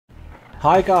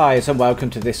Hi guys, and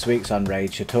welcome to this week's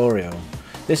unRAID tutorial.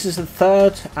 This is the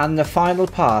third and the final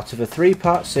part of a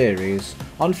three-part series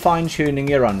on fine-tuning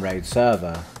your unRAID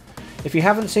server. If you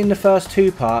haven't seen the first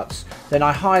two parts, then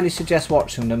I highly suggest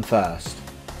watching them first.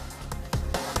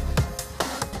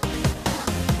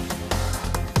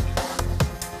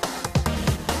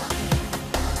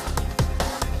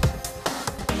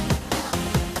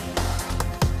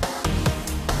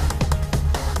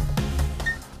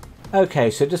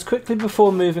 Okay, so just quickly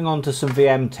before moving on to some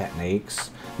VM techniques,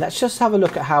 let's just have a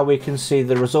look at how we can see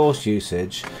the resource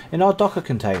usage in our Docker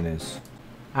containers.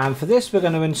 And for this we're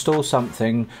going to install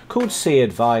something called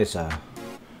cAdvisor.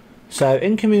 So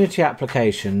in Community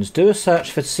Applications, do a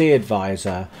search for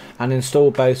cAdvisor and install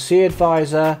both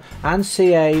cAdvisor and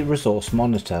CA Resource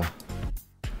Monitor.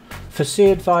 For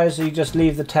cAdvisor you just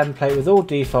leave the template with all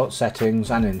default settings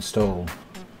and install.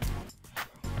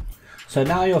 So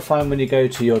now you'll find when you go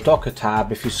to your Docker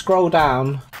tab, if you scroll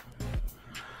down,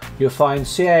 you'll find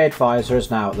cAdvisor is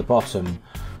now at the bottom.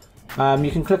 You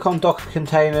can click on Docker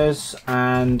containers,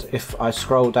 and if I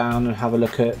scroll down and have a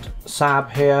look at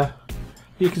SAB here,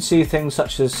 you can see things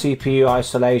such as CPU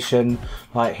isolation,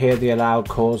 like here the allowed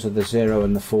cores are the 0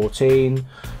 and the 14.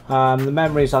 The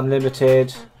memory is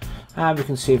unlimited, and we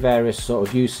can see various sort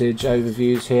of usage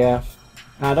overviews here.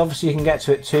 And obviously you can get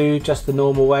to it too just the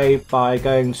normal way by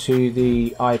going to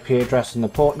the IP address and the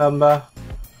port number.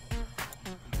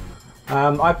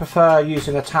 I prefer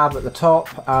using a tab at the top.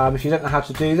 If you don't know how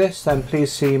to do this, then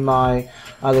please see my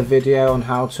other video on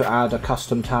how to add a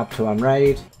custom tab to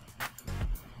unRAID.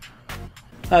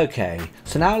 Okay,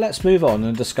 so now let's move on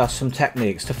and discuss some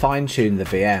techniques to fine-tune the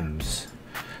VMs.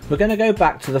 We're going to go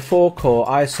back to the 4-core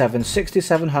i7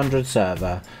 6700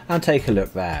 server and take a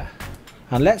look there.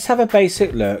 And let's have a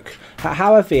basic look at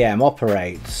how a VM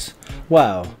operates.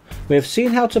 Well, we have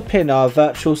seen how to pin our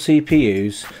virtual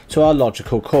CPUs to our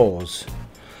logical cores.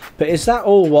 But is that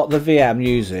all what the VM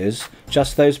uses?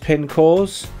 Just those pin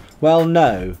cores? Well,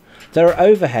 no. There are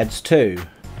overheads too.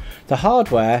 The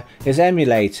hardware is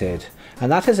emulated, and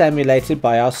that is emulated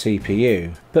by our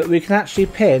CPU. But we can actually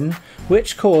pin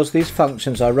which cores these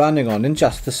functions are running on in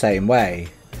just the same way.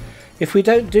 If we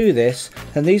don't do this,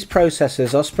 then these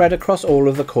processes are spread across all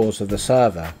of the cores of the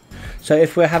server. So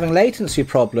if we're having latency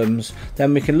problems,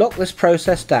 then we can lock this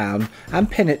process down and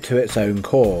pin it to its own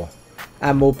core.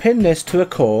 And we'll pin this to a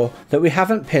core that we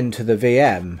haven't pinned to the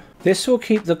VM. This will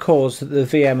keep the cores that the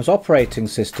VM's operating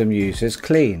system uses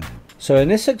clean. So in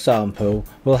this example,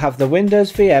 we'll have the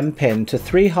Windows VM pinned to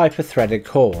 3 hyperthreaded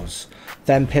cores,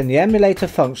 then pin the emulator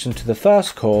function to the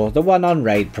first core, the one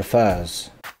unRAID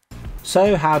prefers.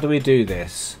 So how do we do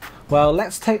this? Well,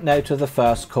 let's take note of the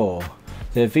first core,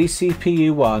 the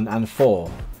vCPU 1 and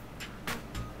 4.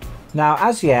 Now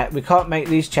as yet we can't make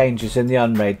these changes in the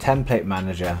unRAID template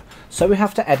manager, so we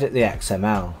have to edit the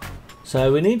XML.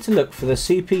 So we need to look for the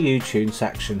CPU tune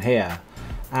section here,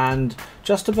 and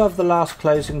just above the last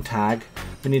closing tag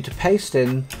we need to paste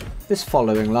in this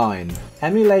following line: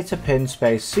 emulator pin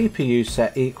space CPU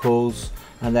set equals,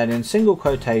 and then in single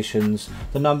quotations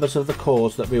the numbers of the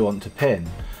cores that we want to pin,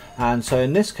 and so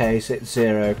in this case it's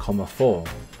 0,4.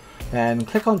 Then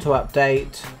click on to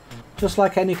update. Just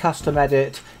like any custom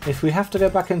edit, if we have to go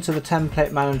back into the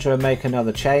template manager and make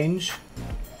another change,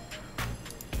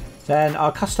 then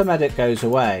our custom edit goes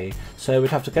away, so we'd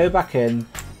have to go back in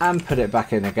and put it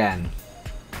back in again.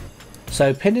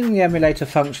 So pinning the emulator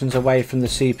functions away from the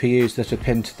CPUs that are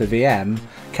pinned to the VM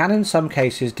can in some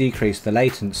cases decrease the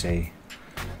latency.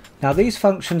 Now these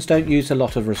functions don't use a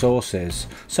lot of resources,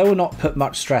 so will not put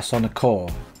much stress on a core.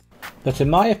 But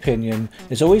in my opinion,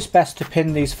 it's always best to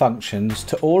pin these functions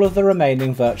to all of the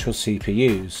remaining virtual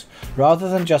CPUs, rather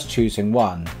than just choosing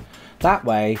one. That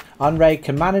way, unRAID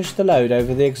can manage the load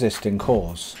over the existing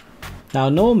cores. Now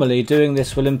normally doing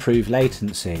this will improve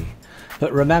latency,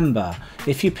 but remember,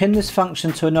 if you pin this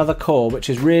function to another core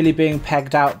which is really being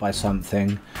pegged out by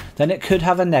something, then it could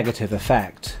have a negative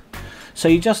effect. So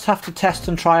you just have to test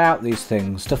and try out these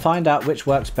things to find out which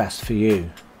works best for you.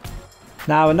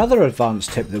 Now another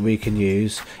advanced tip that we can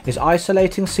use is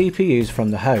isolating CPUs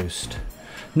from the host.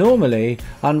 Normally,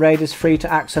 unRAID is free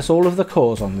to access all of the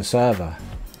cores on the server,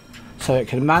 so it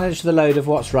can manage the load of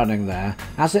what's running there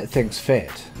as it thinks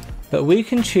fit. But we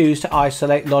can choose to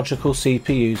isolate logical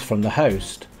CPUs from the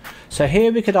host. So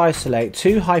here we could isolate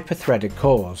 2 hyper-threaded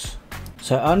cores.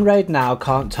 So unRAID now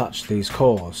can't touch these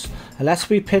cores unless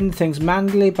we pin things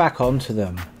manually back onto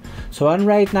them. So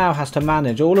unRAID now has to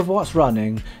manage all of what's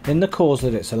running in the cores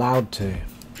that it's allowed to.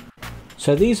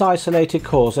 So these isolated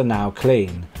cores are now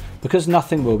clean, because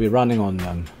nothing will be running on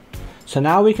them. So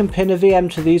now we can pin a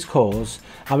VM to these cores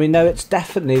and we know it's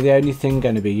definitely the only thing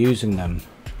going to be using them.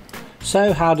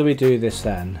 So how do we do this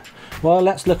then? Well,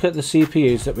 let's look at the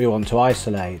CPUs that we want to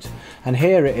isolate, and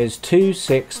here it is 2,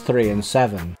 6, 3 and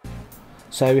 7.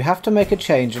 So we have to make a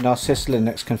change in our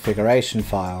syslinux configuration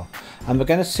file, and we're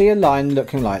going to see a line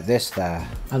looking like this there.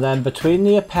 And then between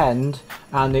the append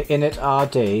and the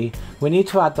init.rd, we need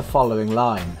to add the following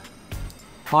line.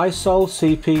 isol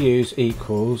CPUs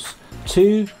equals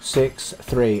 2, 6,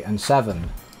 3 and 7.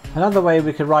 Another way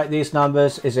we could write these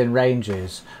numbers is in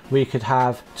ranges. We could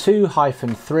have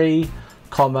 2-3,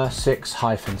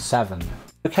 6-7.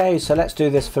 Okay, so let's do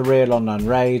this for real on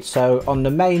unRAID. So on the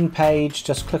main page,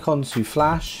 just click onto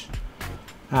Flash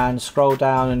and scroll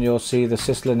down and you'll see the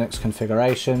syslinux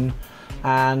configuration.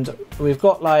 And we've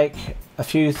got like a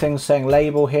few things saying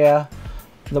label here.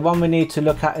 The one we need to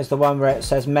look at is the one where it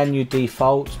says menu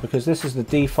default, because this is the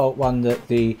default one that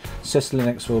the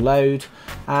syslinux will load.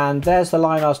 And there's the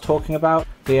line I was talking about,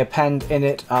 the append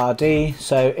init rd.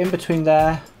 So in between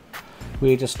there,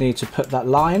 we just need to put that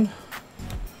line.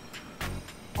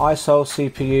 isol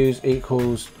CPUs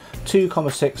equals 2,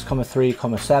 6, 3,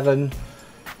 7,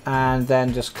 and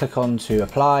then just click on to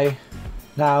apply.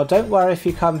 Now don't worry if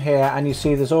you come here and you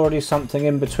see there's already something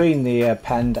in between the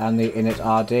append and the init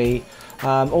rd.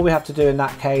 All we have to do in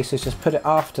that case is just put it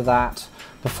after that,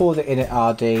 before the init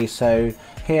rd. So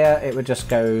here it would just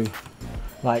go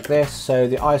like this. So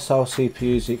the isol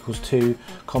CPUs equals 2,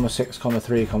 6,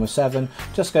 3, 7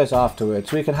 just goes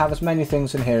afterwards. We can have as many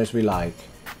things in here as we like.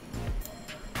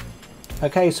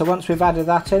 Okay, so once we've added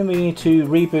that in, we need to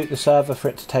reboot the server for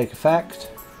it to take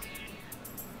effect.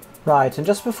 Right, and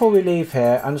just before we leave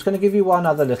here, I'm just going to give you one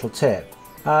other little tip.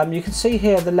 You can see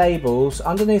here the labels.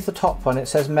 Underneath the top one it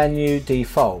says menu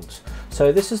default.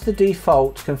 So this is the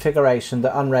default configuration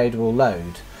that unRAID will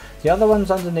load. The other ones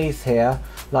underneath here,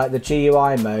 like the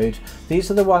GUI mode,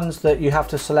 these are the ones that you have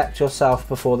to select yourself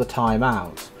before the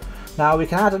timeout. Now we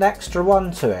can add an extra one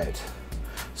to it.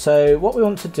 So what we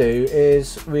want to do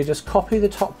is we just copy the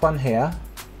top one here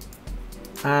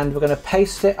and we're going to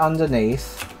paste it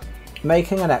underneath,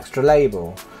 making an extra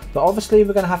label. But obviously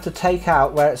we're going to have to take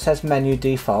out where it says menu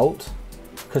default,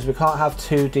 because we can't have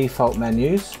two default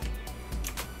menus.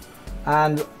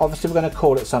 And obviously we're going to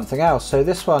call it something else. So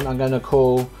this one I'm going to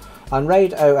call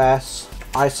unRAID OS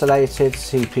isolated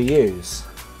CPUs.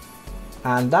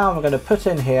 And now I'm going to put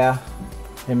in here,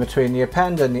 in between the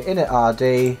append and the init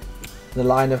rd, the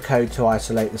line of code to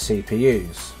isolate the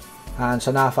CPUs. And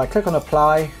so now if I click on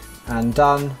apply and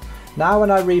done, now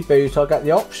when I reboot I'll get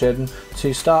the option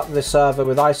to start the server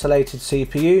with isolated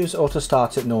CPUs or to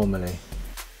start it normally.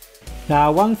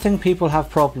 Now one thing people have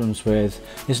problems with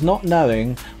is not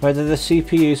knowing whether the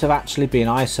CPUs have actually been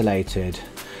isolated.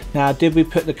 Now did we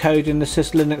put the code in the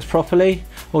syslinux properly,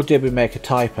 or did we make a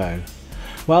typo?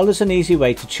 Well, there's an easy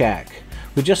way to check.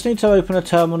 We just need to open a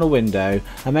terminal window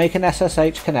and make an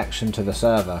SSH connection to the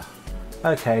server.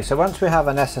 Okay, so once we have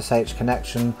an SSH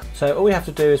connection, so all we have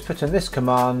to do is put in this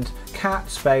command, cat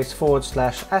space /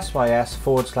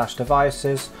 sys /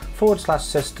 devices /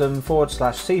 system /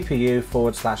 CPU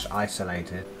 /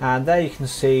 isolated. And there you can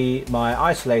see my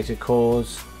isolated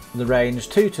cores, the range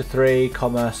 2 to 3,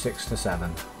 6 to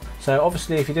 7. So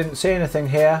obviously if you didn't see anything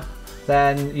here,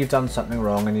 then you've done something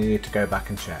wrong and you need to go back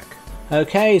and check.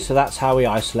 Okay, so that's how we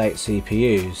isolate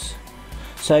CPUs.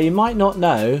 So you might not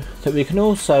know that we can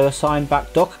also assign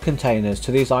back Docker containers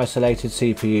to these isolated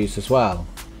CPUs as well.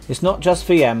 It's not just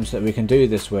VMs that we can do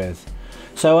this with.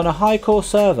 So on a high core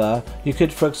server, you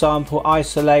could for example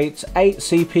isolate 8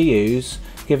 CPUs,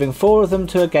 giving 4 of them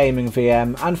to a gaming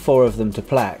VM and 4 of them to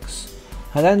Plex,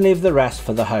 and then leave the rest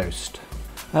for the host.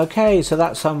 Okay, so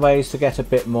that's some ways to get a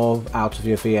bit more out of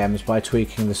your VMs by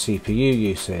tweaking the CPU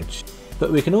usage.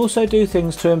 But we can also do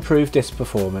things to improve disk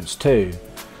performance too.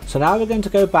 So now we're going to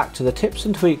go back to the tips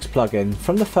and tweaks plugin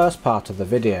from the first part of the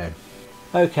video.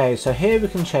 Okay, so here we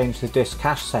can change the disk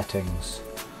cache settings.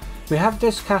 We have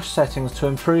disk cache settings to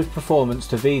improve performance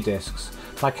to VDisks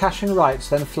by caching writes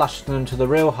then flushing them to the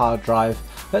real hard drive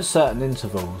at certain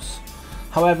intervals.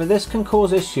 However, this can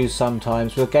cause issues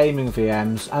sometimes with gaming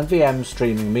VMs and VMs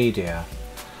streaming media.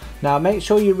 Now make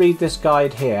sure you read this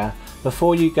guide here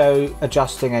before you go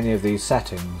adjusting any of these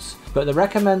settings. But the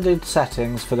recommended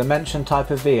settings for the mentioned type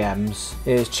of VMs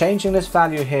is changing this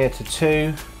value here to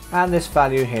 2 and this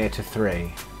value here to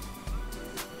 3.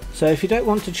 So if you don't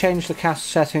want to change the cache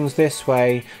settings this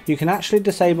way, you can actually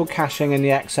disable caching in the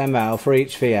XML for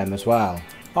each VM as well.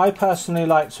 I personally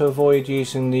like to avoid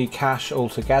using the cache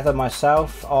altogether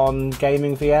myself on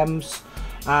gaming VMs.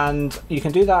 and you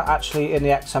can do that actually in the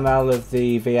XML of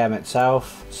the VM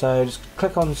itself. So just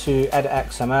click on to Edit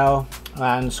XML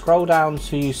and scroll down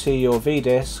till you see your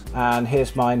vdisk, and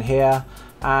here's mine here,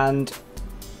 and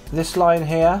this line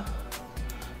here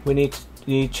we need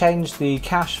to change the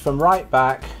cache from write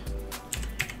back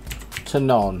to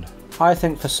none. I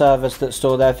think for servers that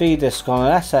store their vdisk on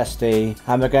an SSD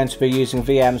and we're going to be using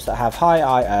VMs that have high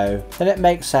I/O, then it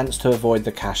makes sense to avoid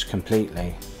the cache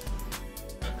completely.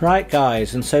 Right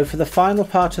guys, and so for the final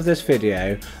part of this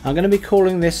video, I'm going to be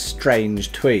calling this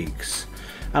Strange Tweaks.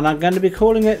 And I'm going to be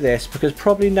calling it this because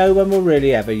probably no one will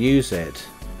really ever use it.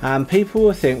 And people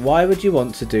will think, why would you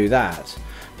want to do that?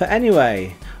 But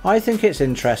anyway, I think it's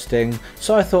interesting,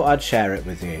 so I thought I'd share it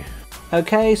with you.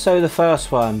 Okay, so the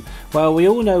first one. Well, we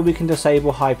all know we can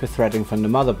disable hyperthreading from the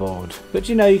motherboard, but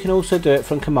you know you can also do it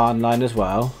from command line as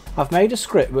well. I've made a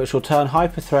script which will turn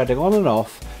hyperthreading on and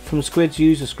off from Squid's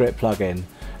user script plugin,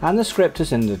 and the script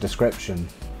is in the description.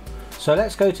 So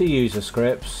let's go to user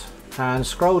scripts and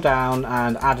scroll down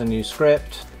and add a new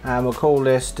script, and we'll call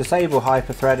this disable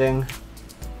hyperthreading,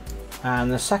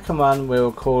 and the second one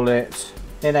we'll call it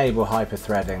enable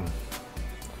hyperthreading.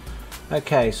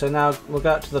 Okay, so now we'll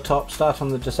go up to the top, start on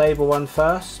the disable one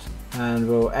first, and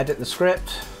we'll edit the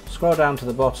script, scroll down to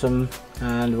the bottom,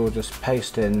 and we'll just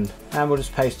paste in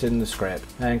the script,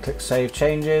 and click save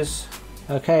changes.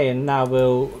 Okay, and now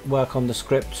we'll work on the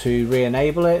script to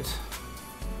re-enable it,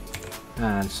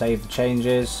 and save the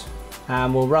changes,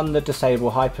 and we'll run the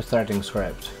disable hyperthreading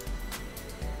script,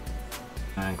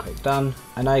 and click done.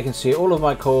 And now you can see all of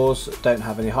my cores don't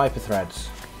have any hyperthreads.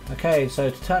 Okay, so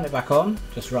to turn it back on,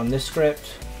 just run this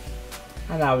script,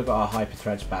 and now we've got our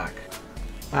hyperthreads back.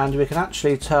 And we can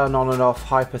actually turn on and off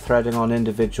hyperthreading on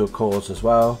individual cores as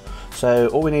well. So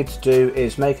all we need to do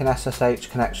is make an SSH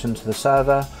connection to the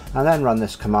server and then run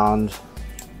this command.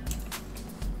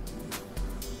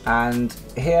 And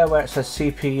here where it says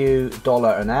CPU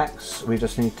 $&X, we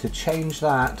just need to change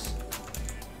that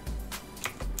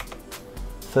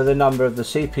for the number of the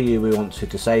CPU we want to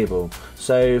disable.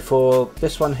 So for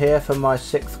this one here, for my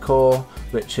 6th core,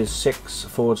 which is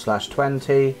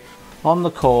 6/20, on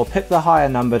the core pick the higher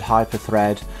numbered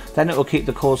hyperthread, then it will keep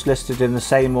the cores listed in the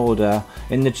same order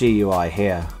in the GUI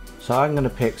here. So I'm going to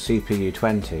pick CPU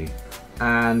 20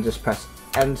 and just press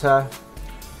enter,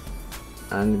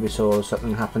 and we saw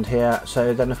something happened here.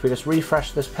 So then if we just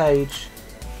refresh this page,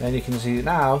 then you can see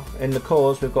now in the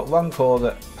cores we've got one core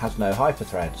that has no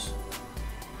hyperthreads.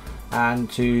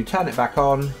 And to turn it back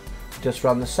on, just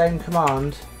run the same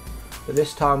command, but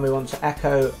this time we want to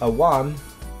echo a 1,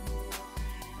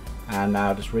 and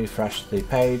now just refresh the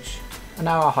page, and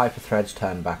now our hyperthreads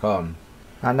turn back on.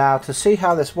 And now to see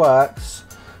how this works,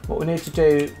 what we need to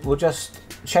do, we'll just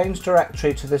change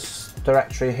directory to this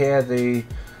directory here, the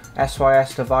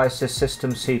SYS devices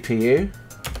system CPU,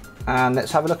 and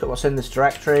let's have a look at what's in this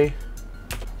directory.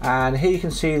 And here you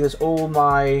can see there's all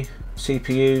my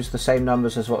CPUs, the same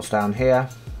numbers as what's down here.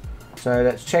 So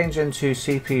let's change into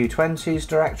CPU 20's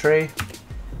directory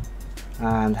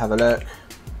and have a look.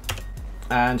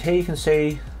 And here you can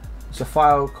see there's a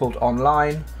file called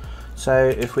online. So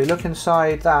if we look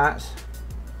inside that,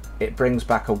 it brings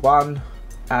back a 1.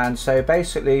 And so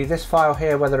basically this file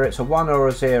here, whether it's a 1 or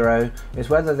a 0, is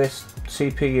whether this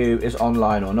CPU is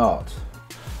online or not.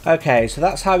 Okay, so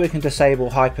that's how we can disable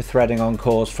hyperthreading on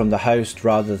cores from the host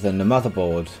rather than the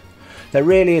motherboard. There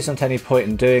really isn't any point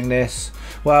in doing this,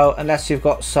 well, unless you've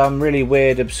got some really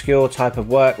weird obscure type of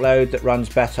workload that runs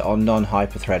better on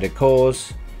non-hyperthreaded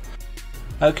cores.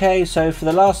 Okay, so for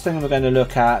the last thing we're going to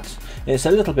look at, it's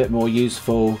a little bit more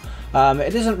useful.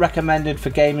 It isn't recommended for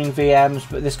gaming VMs,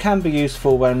 but this can be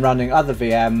useful when running other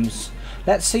VMs.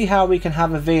 Let's see how we can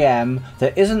have a VM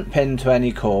that isn't pinned to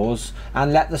any cores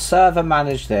and let the server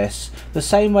manage this the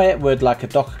same way it would like a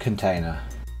Docker container.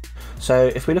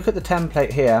 So if we look at the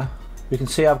template here, we can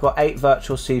see I've got 8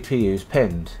 virtual CPUs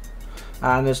pinned,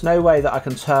 and there's no way that I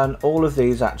can turn all of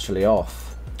these actually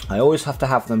off. I always have to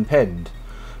have them pinned.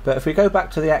 But if we go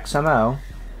back to the XML,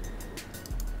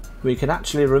 we can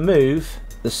actually remove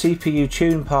the CPU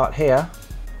tune part here,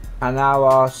 and now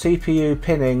our CPU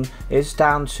pinning is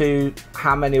down to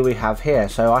how many we have here.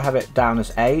 So I have it down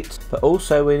as 8, but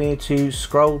also we need to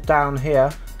scroll down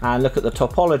here and look at the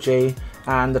topology,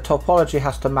 and the topology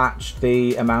has to match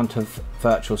the amount of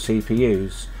virtual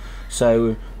CPUs.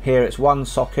 So here it's 1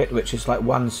 socket, which is like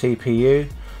 1 CPU,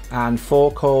 and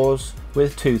 4 cores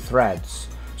with 2 threads.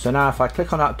 So now if I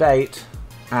click on update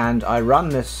and I run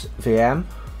this VM,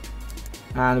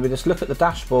 and we just look at the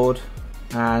dashboard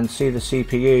and see the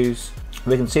CPUs,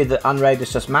 we can see that unRAID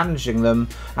is just managing them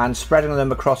and spreading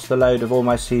them across the load of all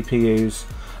my CPUs,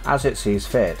 as it sees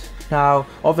fit. Now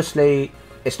obviously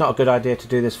it's not a good idea to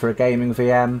do this for a gaming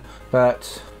VM,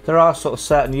 but there are sort of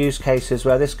certain use cases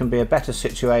where this can be a better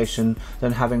situation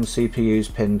than having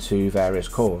CPUs pinned to various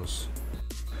cores.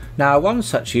 Now one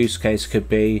such use case could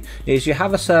be is you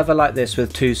have a server like this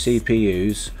with 2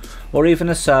 CPUs, or even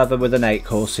a server with an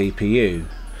 8-core CPU.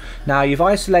 Now you've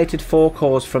isolated 4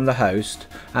 cores from the host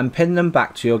and pinned them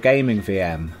back to your gaming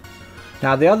VM.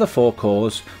 Now the other 4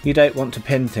 cores you don't want to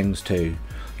pin things to.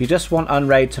 You just want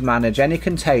unRAID to manage any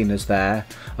containers there,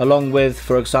 along with,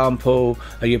 for example,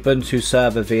 a Ubuntu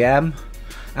server VM,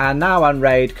 and now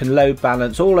unRAID can load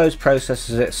balance all those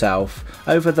processes itself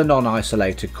over the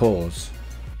non-isolated cores.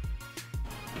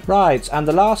 Right, and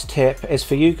the last tip is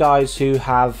for you guys who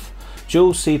have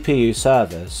dual CPU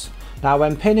servers. Now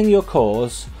when pinning your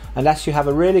cores, unless you have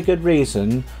a really good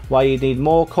reason why you need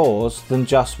more cores than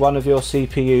just one of your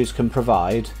CPUs can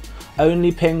provide,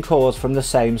 only pin cores from the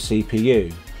same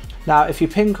CPU. Now if you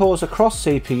pin cores across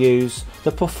CPUs,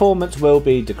 the performance will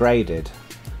be degraded.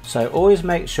 So always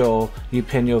make sure you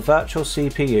pin your virtual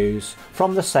CPUs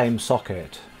from the same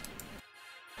socket.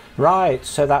 Right,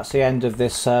 so that's the end of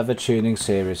this server tuning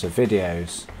series of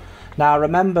videos. Now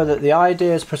remember that the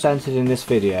ideas presented in this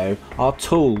video are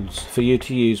tools for you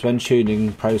to use when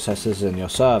tuning processors in your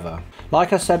server.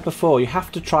 Like I said before, you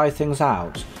have to try things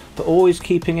out, but always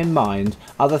keeping in mind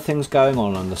other things going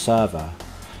on the server.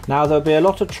 Now there'll be a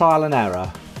lot of trial and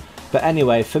error, but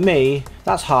anyway, for me,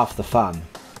 that's half the fun.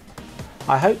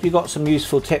 I hope you got some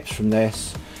useful tips from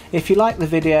this. If you like the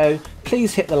video,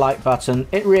 please hit the like button,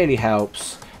 it really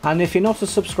helps. And if you're not a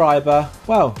subscriber,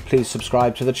 well, please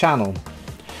subscribe to the channel.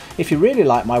 If you really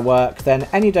like my work, then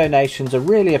any donations are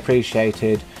really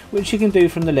appreciated, which you can do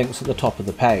from the links at the top of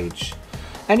the page.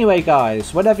 Anyway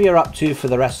guys, whatever you're up to for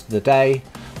the rest of the day,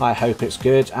 I hope it's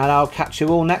good, and I'll catch you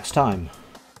all next time.